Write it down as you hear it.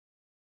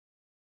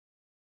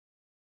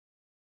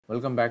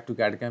Welcome back to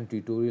CAD/CAM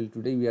tutorial.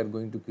 Today we are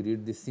going to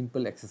create this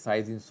simple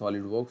exercise in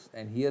SolidWorks,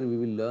 and here we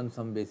will learn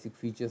some basic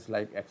features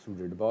like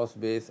extruded boss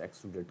base,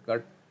 extruded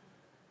cut,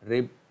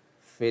 rib,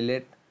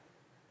 fillet.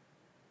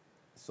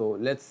 So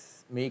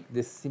let's make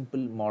this simple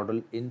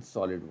model in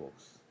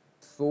SolidWorks.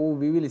 So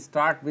we will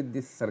start with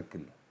this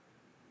circle.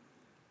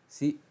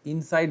 See,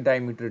 inside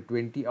diameter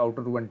 20,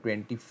 outer one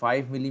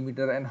 25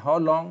 millimeter, and how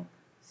long?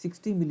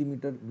 60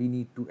 millimeter we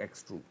need to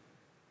extrude.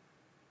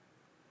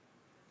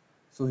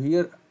 So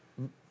here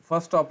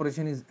first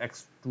operation is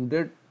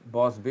extruded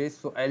boss base.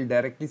 So I'll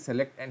directly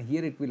select, and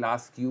here it will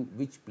ask you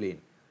which plane.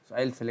 So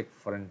I'll select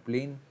front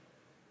plane.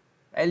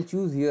 I'll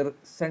choose here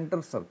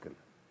center circle.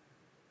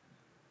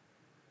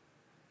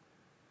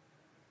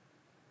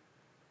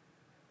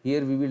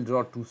 Here we will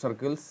draw two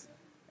circles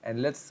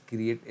and let's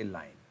create a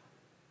line.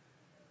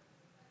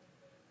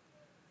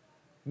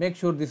 Make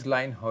sure this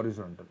line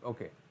horizontal.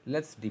 Okay,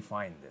 let's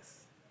define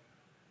this.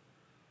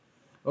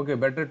 Okay,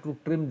 better to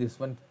trim this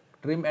one.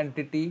 Trim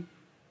entity,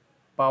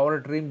 power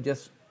trim,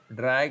 just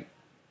drag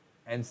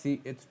and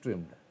see it's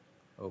trimmed.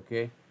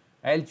 Okay,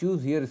 I'll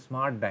choose here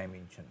smart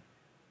dimension.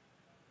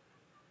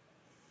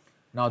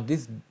 Now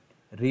this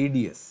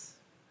radius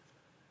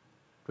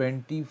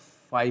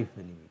 25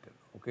 millimeter,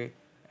 okay,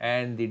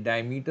 and the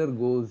diameter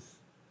goes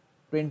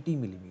 20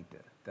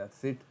 millimeter,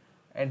 that's it.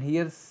 And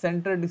here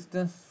center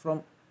distance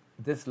from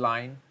this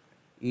line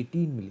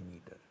 18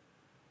 millimeter.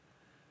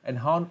 And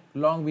how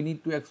long we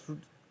need to extrude?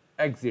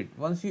 Exit.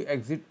 Once you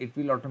exit, it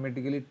will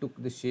automatically took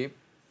the shape.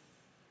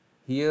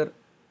 Here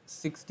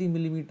 60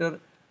 millimeter,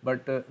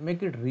 but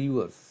make it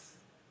reverse,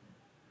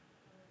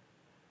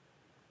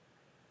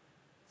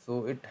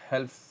 so it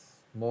helps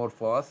more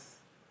for us.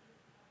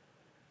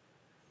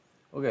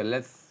 Okay,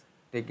 let's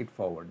take it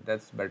forward,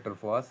 that's better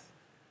for us.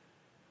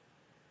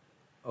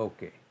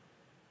 Okay,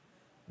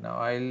 now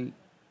I'll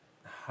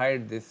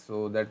hide this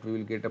so that we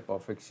will get a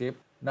perfect shape.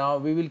 Now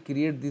we will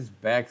create this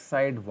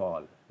backside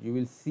wall. You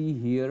will see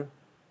here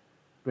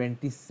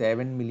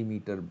 27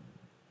 millimeter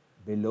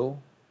below,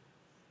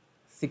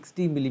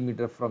 60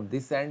 millimeter from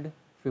this end,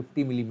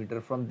 50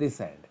 millimeter from this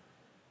end,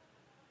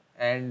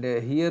 and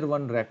here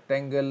one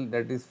rectangle,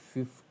 that is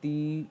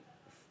 50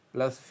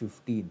 plus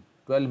 15,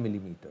 12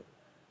 millimeter,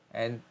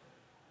 and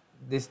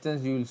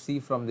distance you will see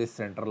from this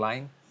center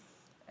line.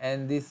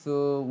 And this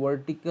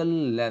vertical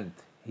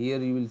length, here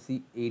you will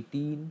see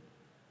 18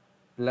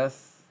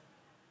 plus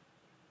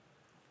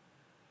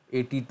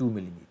 82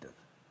 millimeter,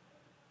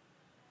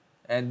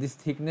 and this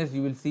thickness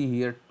you will see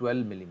here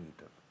 12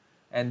 millimeter,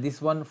 and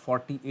this one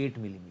 48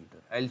 millimeter.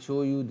 I'll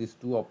show you these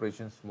two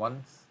operations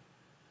once.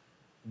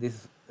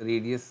 This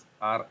radius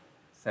are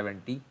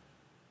 70.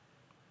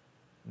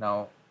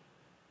 Now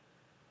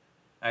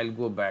I'll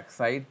go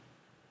backside,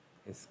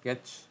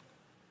 sketch.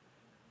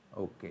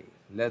 Okay,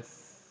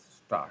 let's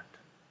start.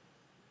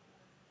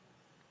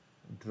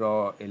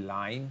 Draw a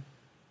line,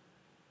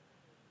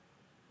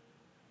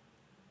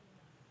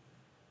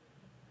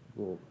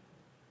 go,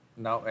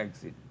 now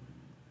exit.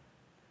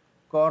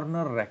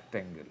 Corner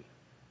rectangle,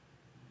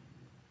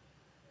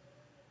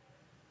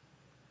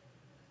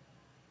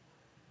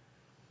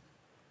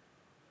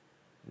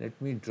 let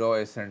me draw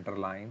a center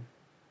line.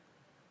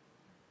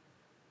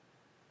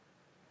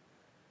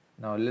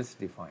 Now let's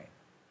define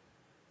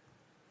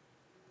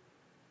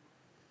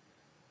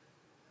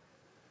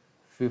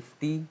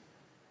 50,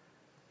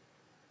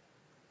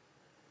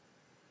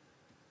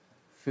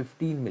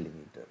 15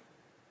 millimeter,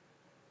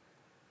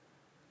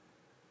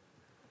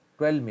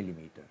 12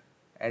 millimeter,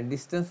 and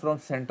distance from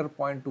center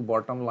point to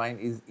bottom line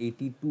is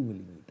 82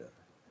 millimeter.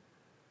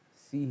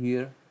 See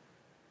here,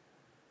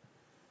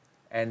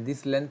 and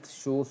this length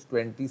shows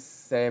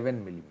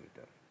 27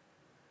 millimeter,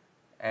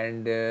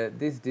 and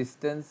this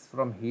distance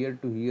from here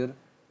to here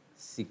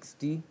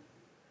 60,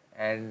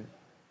 and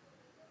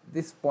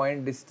this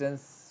point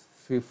distance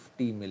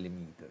 50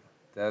 millimeter.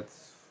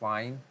 That's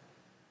fine.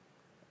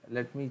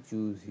 Let me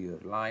choose here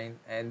line,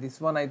 and this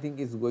one I think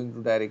is going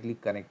to directly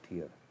connect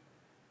here.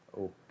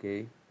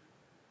 Okay,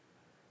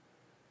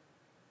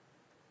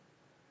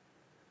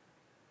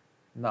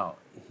 now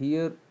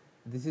here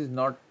this is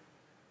not,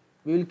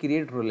 we will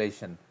create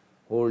relation.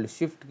 Hold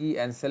shift key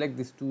and select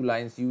these two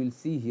lines. You will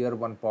see here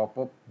one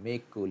pop-up,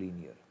 make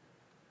collinear.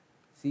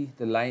 See,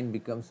 the line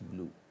becomes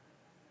blue.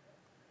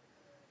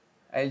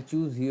 I'll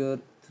choose here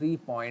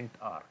 3-point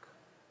arc.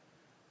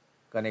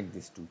 Connect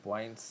these 2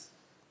 points.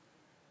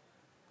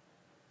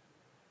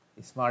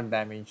 Smart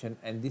dimension,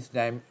 and this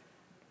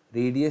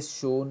radius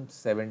shown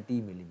 70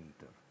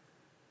 millimeter.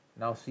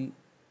 Now see,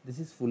 this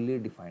is fully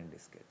defined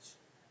sketch.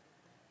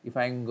 If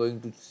I am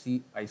going to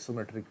see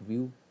isometric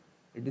view,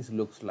 it is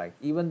looks like,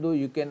 even though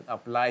you can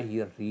apply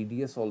here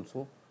radius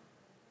also.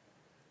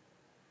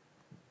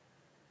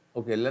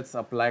 Okay, let's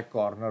apply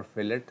corner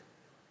fillet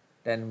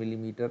 10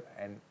 millimeter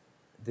and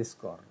this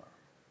corner.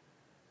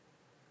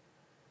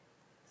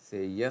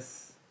 Say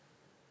yes.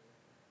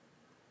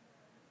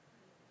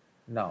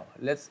 Now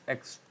let's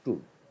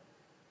extrude.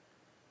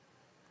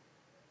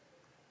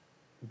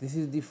 This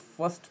is the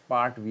first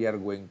part we are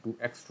going to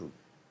extrude,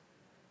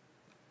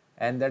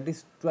 and that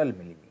is 12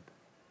 millimeter.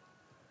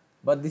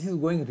 but this is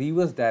going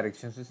reverse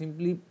direction, so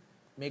simply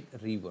make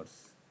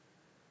reverse.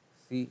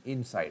 See,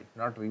 inside,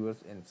 not reverse,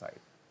 inside.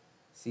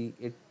 See,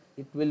 it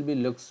will be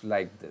looks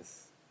like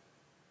this.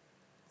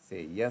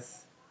 Say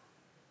yes.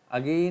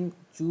 Again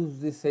choose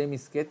the same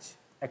sketch,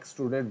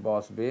 extruded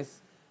boss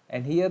base,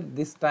 and here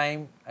this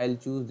time I'll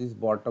choose this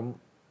bottom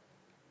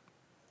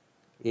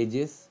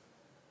edges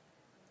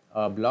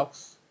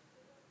blocks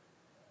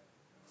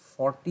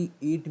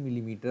 48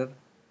 millimeter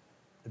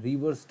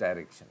reverse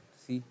direction.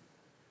 See,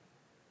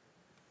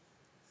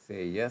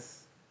 say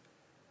yes.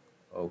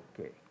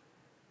 Okay.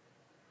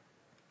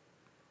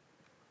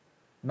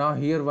 Now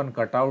here one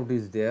cutout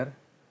is there,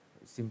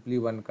 simply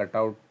one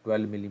cutout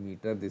 12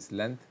 millimeter this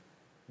length.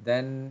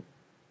 Then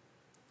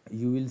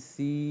you will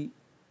see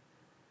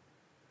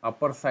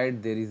upper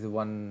side there is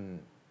one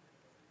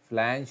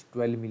flange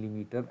 12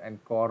 millimeter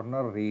and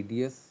corner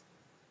radius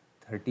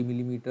 30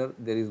 millimeter.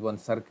 There is one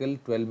circle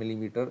 12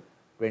 millimeter,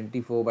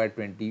 24 by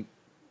 20.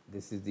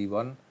 This is the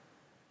one,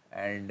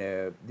 and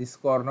this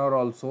corner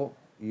also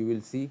you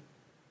will see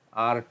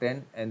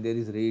R10, and there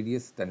is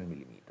radius 10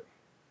 millimeter.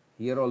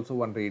 Here also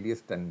one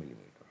radius 10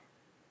 millimeter.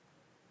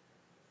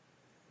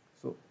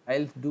 So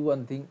I'll do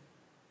one thing,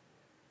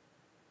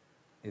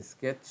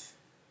 sketch,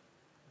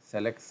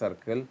 select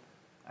circle.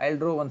 I'll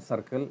draw one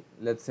circle,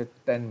 let's say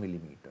 10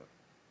 millimeter.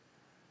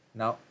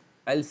 Now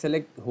I'll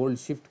select, hold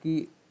shift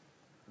key,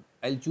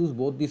 I'll choose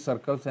both the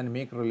circles and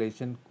make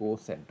relation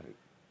concentric.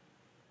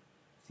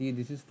 See,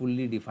 this is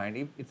fully defined.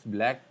 If it's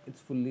black,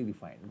 it's fully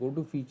defined. Go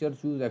to feature,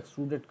 choose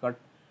extruded cut,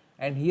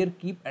 and here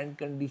keep end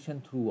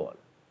condition through all.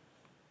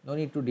 No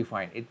need to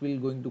define, it will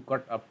going to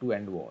cut up to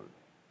end wall.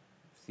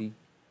 See.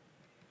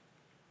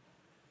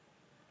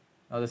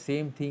 Now the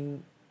same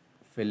thing,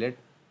 fillet,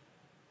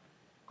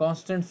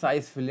 constant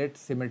size fillet,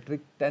 symmetric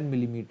 10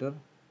 millimeter,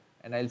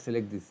 and I'll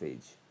select this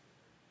edge.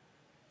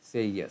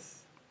 Say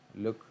yes.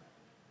 Look,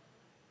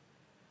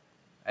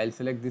 I'll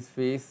select this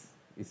face,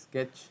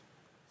 sketch,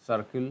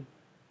 circle,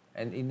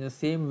 and in the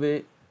same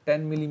way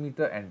 10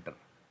 millimeter, enter,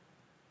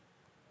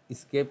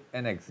 escape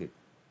and exit.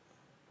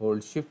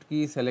 Hold shift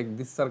key, select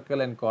this circle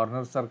and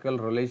corner circle,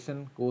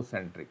 relation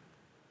concentric.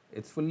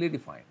 It's fully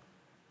defined.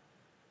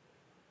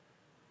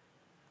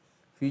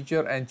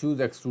 Feature and choose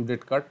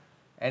extruded cut,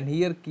 and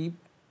here keep,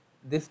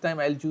 this time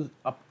I'll choose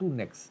up to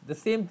next. The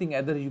same thing,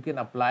 either you can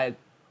apply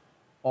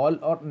all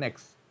or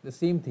next, the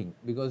same thing,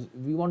 because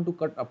we want to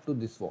cut up to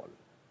this wall.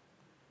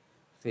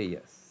 Say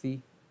yes.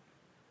 See,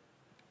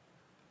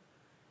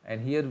 and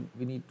here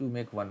we need to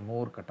make one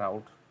more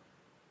cutout,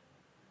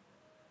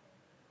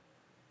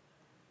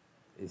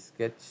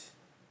 sketch.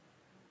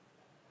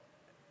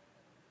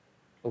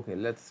 Okay,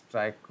 let's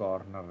try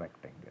corner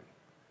rectangle.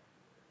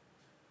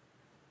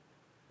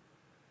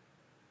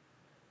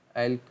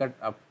 I'll cut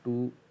up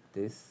to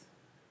this,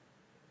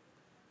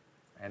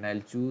 and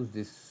I'll choose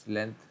this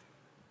length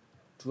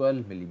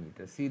 12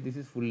 millimeter. See, this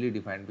is fully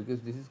defined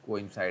because this is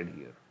coincide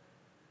here.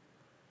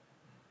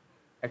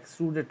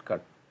 Extruded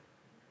cut,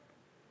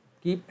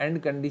 keep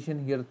end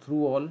condition here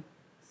through all,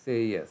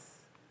 say yes.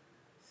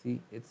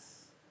 See,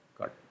 it's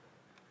cut.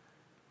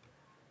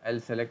 I'll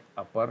select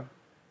upper,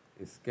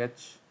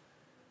 sketch,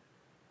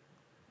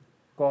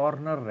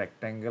 corner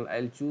rectangle.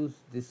 I'll choose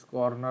this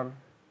corner.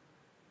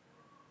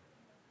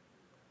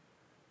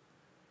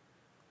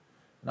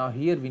 Now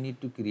here we need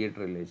to create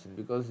relation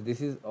because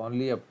this is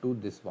only up to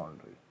this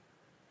boundary,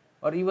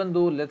 or even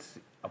though let's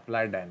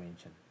apply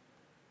dimension,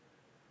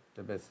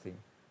 the best thing,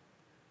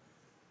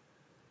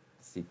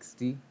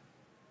 60,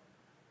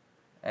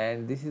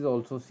 and this is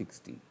also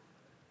 60.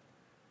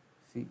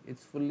 See,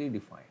 it's fully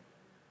defined.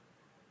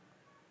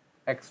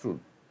 Extrude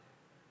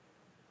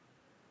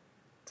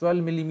 12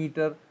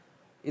 millimeter,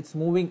 it's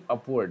moving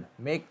upward,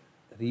 make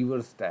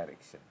reverse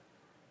direction.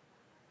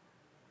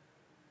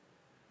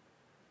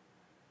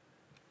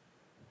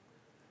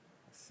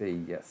 Say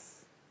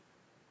yes.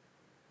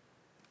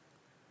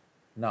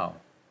 Now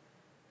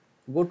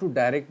go to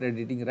direct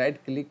editing,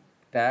 right click,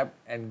 tab,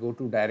 and go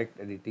to direct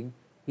editing.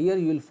 Here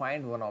you will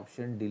find one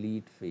option,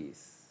 delete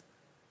face,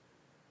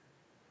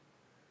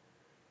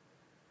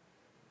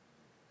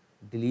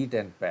 delete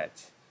and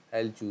patch.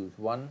 I'll choose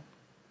 1,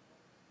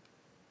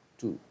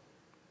 2.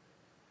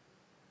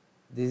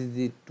 This is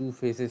the two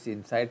faces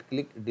inside.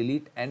 Click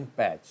delete and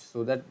patch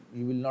so that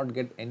you will not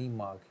get any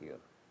mark here.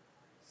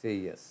 Say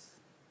yes.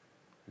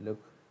 Look,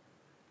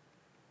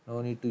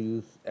 no need to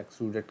use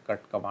extruded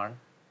cut command.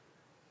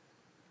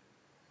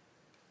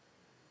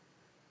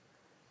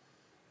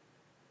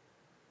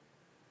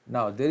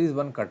 Now there is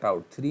one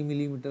cutout 3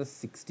 millimeter,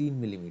 16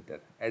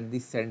 millimeter at the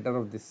center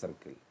of this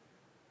circle.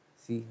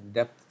 See,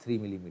 depth 3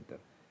 millimeter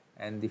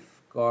and the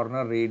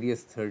corner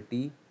radius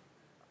 30,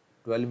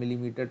 12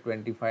 millimeter,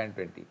 25 and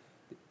 20,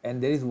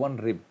 and there is one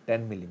rib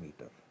 10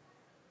 millimeter.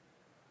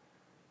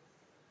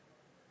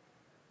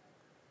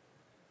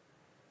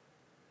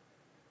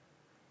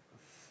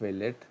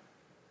 Fillet.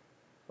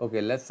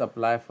 Okay, let's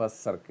apply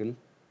first circle,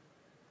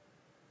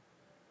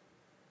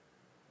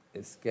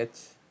 sketch,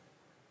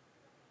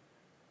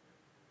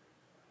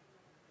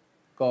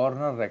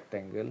 corner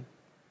rectangle,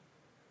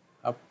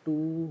 up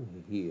to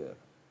here.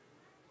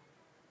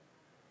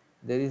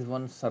 There is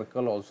one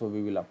circle also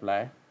we will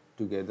apply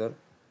together,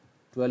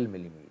 12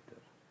 millimeter.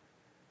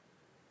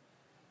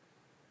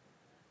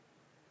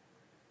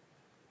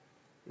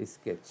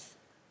 Sketch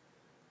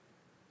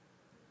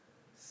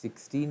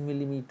 16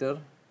 millimeter,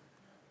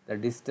 the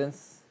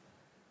distance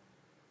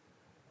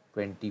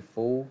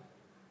 24,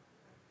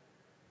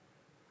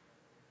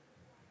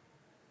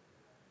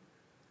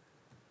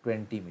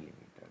 20 millimeter,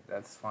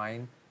 that's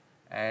fine.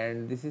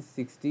 And this is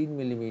 16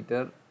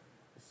 millimeter,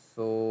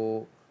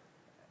 so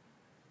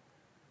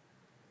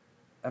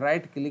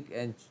right click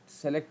and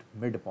select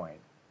midpoint,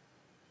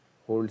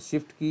 hold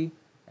shift key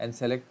and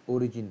select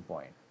origin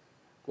point,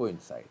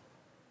 coincide.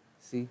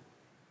 See,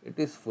 it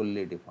is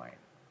fully defined.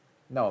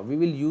 Now we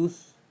will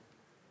use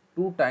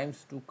 2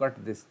 times to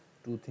cut this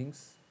 2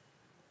 things.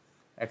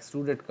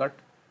 Extruded cut.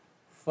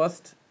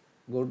 First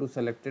go to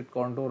selected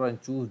contour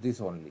and choose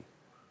this only.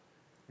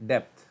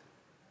 Depth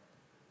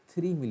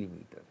 3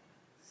 millimeter.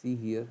 See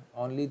here,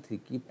 only 3,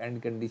 keep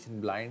end condition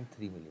blind,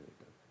 3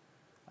 millimeter.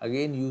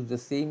 Again use the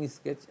same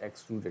sketch,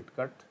 extruded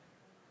cut.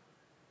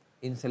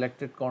 In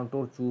selected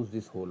contour choose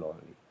this hole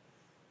only,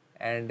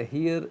 and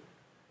here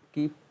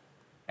keep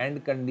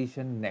end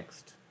condition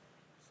next,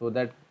 so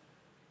that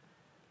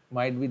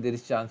might be there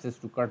is chances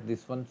to cut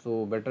this one,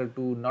 so better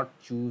to not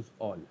choose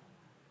all.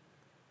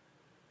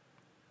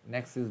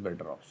 Next is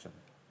better option.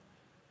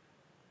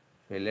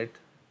 Fillet,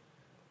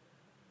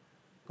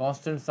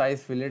 constant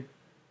size fillet,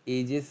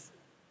 edges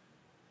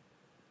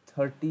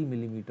 30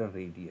 millimeter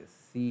radius.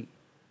 See,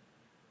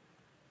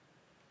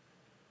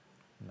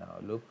 now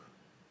look.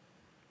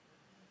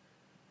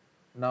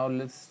 Now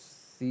let's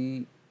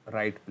see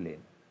right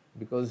plane,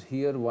 because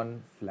here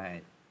one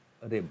flange,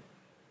 rib.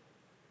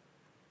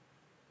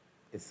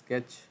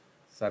 Sketch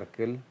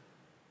circle.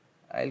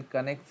 I'll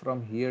connect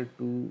from here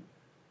to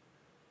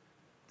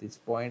this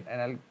point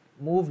and I'll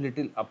move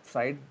little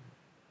upside,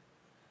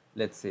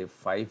 let's say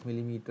 5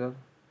 millimeter,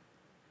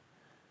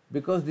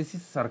 because this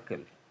is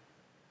circle.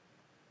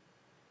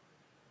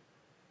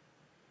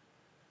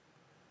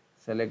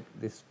 Select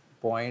this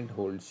point,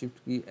 hold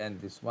shift key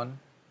and this one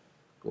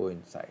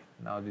coincide.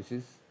 Now this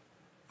is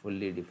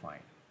fully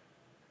defined.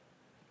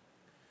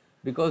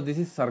 Because this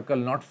is circle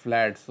not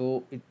flat,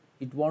 so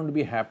it won't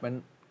be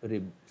happen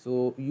rib.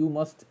 So you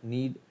must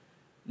need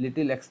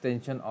little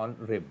extension on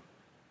rib,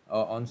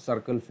 on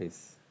circle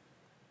face.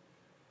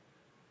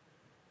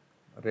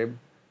 Rib,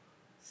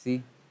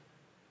 see,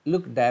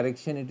 look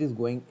direction, it is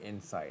going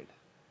inside.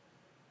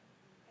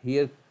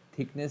 Here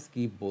thickness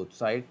keep both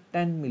side,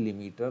 10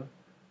 millimeter.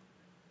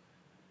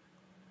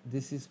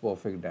 This is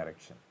perfect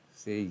direction.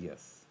 Say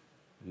yes.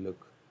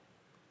 Look,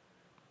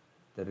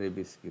 the rib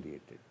is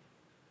created.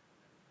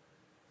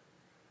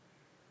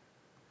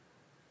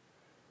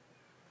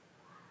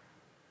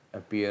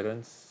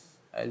 Appearance,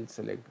 I'll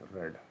select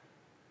red,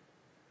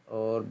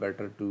 or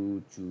better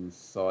to choose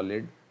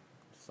solid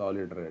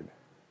red.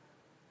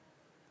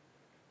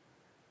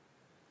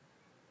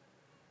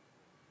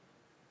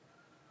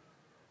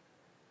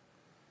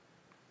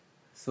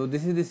 So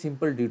this is the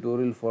simple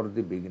tutorial for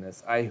the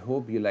beginners. I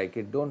hope you like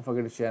it. Don't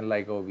forget to share and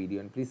like our video,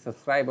 and please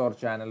subscribe our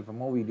channel for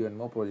more video and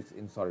more projects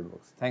in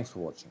SolidWorks. Thanks for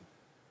watching.